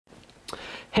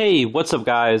Hey, what's up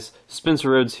guys?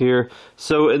 Spencer Rhodes here.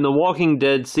 So in The Walking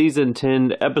Dead Season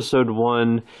 10, Episode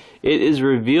 1, it is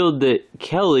revealed that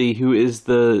Kelly, who is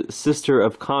the sister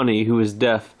of Connie, who is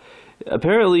deaf,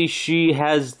 apparently she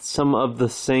has some of the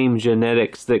same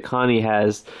genetics that Connie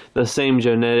has, the same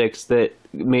genetics that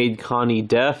made Connie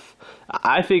deaf.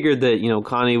 I figured that,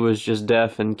 Connie was just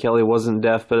deaf and Kelly wasn't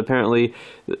deaf, but apparently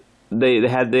they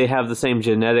have the same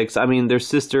genetics. I mean, they're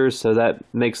sisters, so that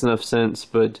makes enough sense,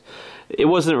 but it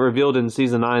wasn't revealed in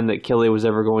Season 9 that Kelly was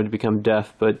ever going to become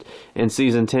deaf, but in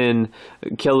Season 10,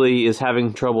 Kelly is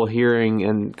having trouble hearing,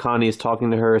 and Connie is talking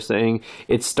to her saying,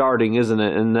 "It's starting, isn't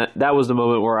it?" And that was the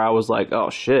moment where I was like, oh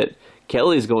shit,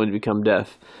 Kelly's going to become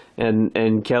deaf.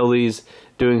 And Kelly's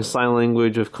doing sign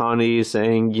language with Connie,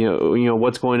 saying,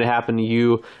 what's going to happen to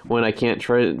you when I can't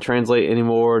translate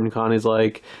anymore? And Connie's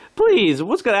like, please,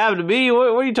 what's going to happen to me?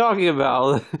 What are you talking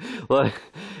about?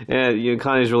 And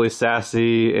Connie's really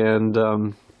sassy,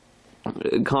 and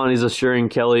Connie's assuring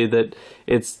Kelly that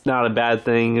it's not a bad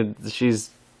thing. She's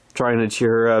trying to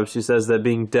cheer her up. She says that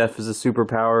being deaf is a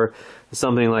superpower,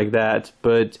 something like that.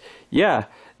 But yeah,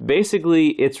 basically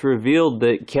it's revealed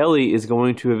that Kelly is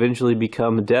going to eventually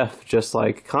become deaf, just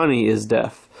like Connie is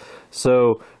deaf.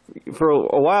 So for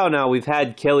a while now, we've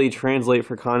had Kelly translate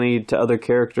for Connie to other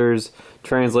characters,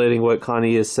 translating what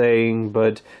Connie is saying,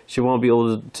 but she won't be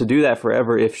able to do that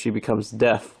forever if she becomes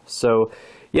deaf. So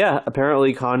yeah,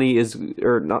 apparently Connie is,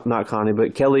 or not Connie,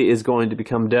 but Kelly is going to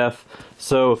become deaf.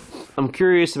 So I'm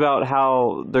curious about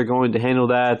how they're going to handle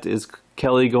that. Is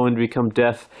Kelly going to become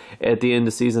deaf at the end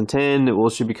of Season 10? Will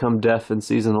she become deaf in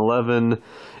Season 11?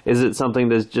 Is it something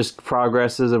that just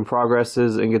progresses and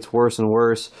progresses and gets worse and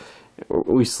worse?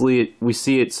 We see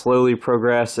it slowly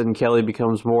progress, and Kelly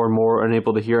becomes more and more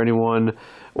unable to hear anyone.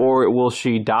 Or will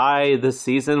she die this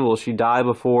season? Will she die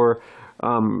before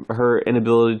her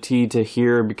inability to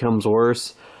hear becomes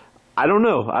worse? I don't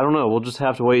know. We'll just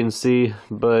have to wait and see.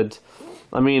 But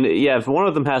I mean, yeah, if one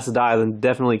of them has to die, then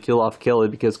definitely kill off Kelly,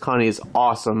 because Connie is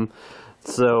awesome.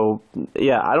 So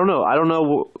yeah, I don't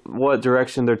know what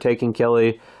direction they're taking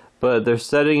Kelly, but they're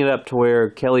setting it up to where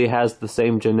Kelly has the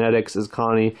same genetics as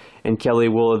Connie, and Kelly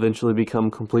will eventually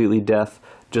become completely deaf,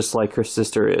 just like her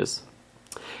sister is.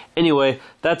 Anyway,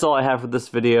 that's all I have for this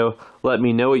video. Let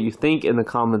me know what you think in the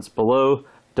comments below.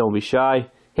 Don't be shy.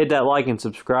 Hit that like and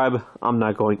subscribe. I'm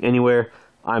not going anywhere.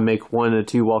 I make 1 to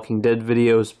 2 Walking Dead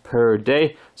videos per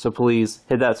day, so please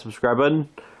hit that subscribe button.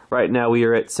 Right now we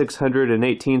are at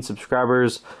 618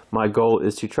 subscribers. My goal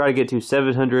is to try to get to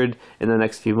 700 in the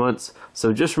next few months.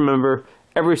 So just remember,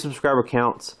 every subscriber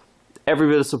counts. Every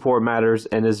bit of support matters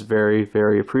and is very,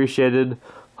 very appreciated.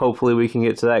 Hopefully we can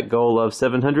get to that goal of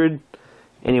 700.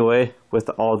 Anyway, with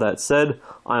all that said,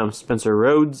 I am Spencer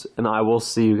Rhodes, and I will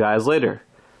see you guys later.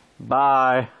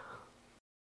 Bye.